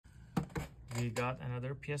we got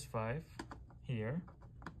another PS5 here.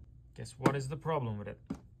 Guess what is the problem with it?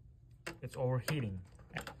 It's overheating.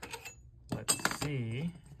 Let's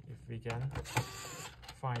see if we can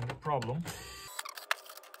find the problem.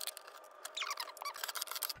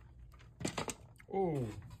 Oh,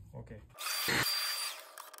 okay.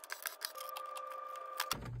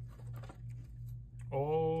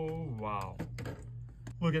 Oh, wow.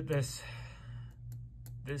 Look at this.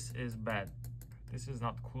 This is bad. This is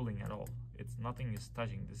not cooling at all. Nothing is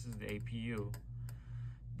touching. This is the APU.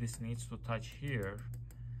 This needs to touch here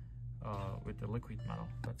with the liquid metal.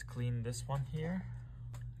 Let's clean this one here.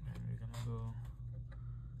 And we're gonna go.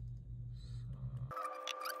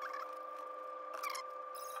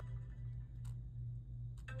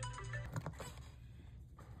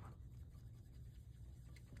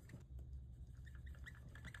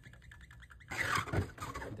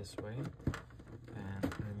 This way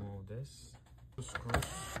and remove this. Two screws.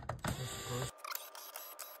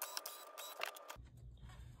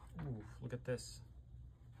 Ooh, look at this.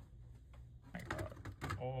 Oh my god.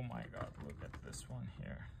 Oh my god, look at this one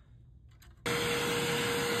here.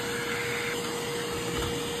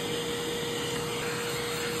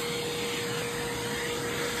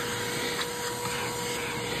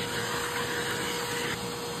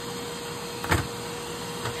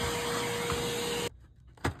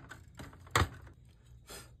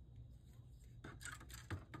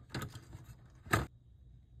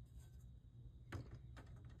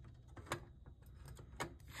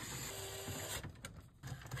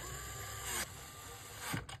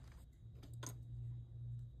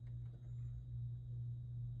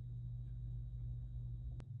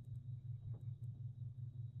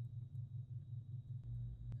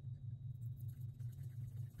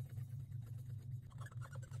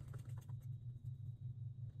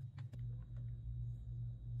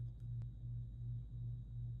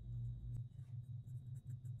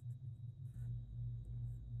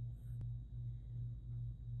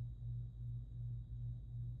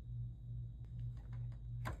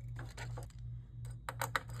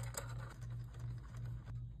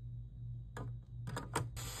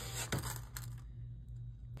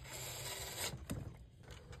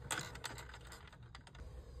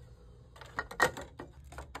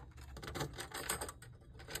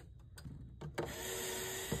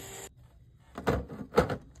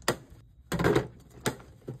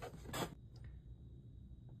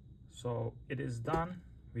 So it is done.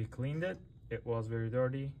 We cleaned it. It was very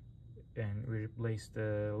dirty and we replaced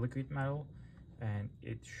the liquid metal, and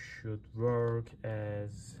it should work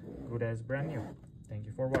as good as brand new. Thank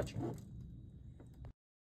you for watching.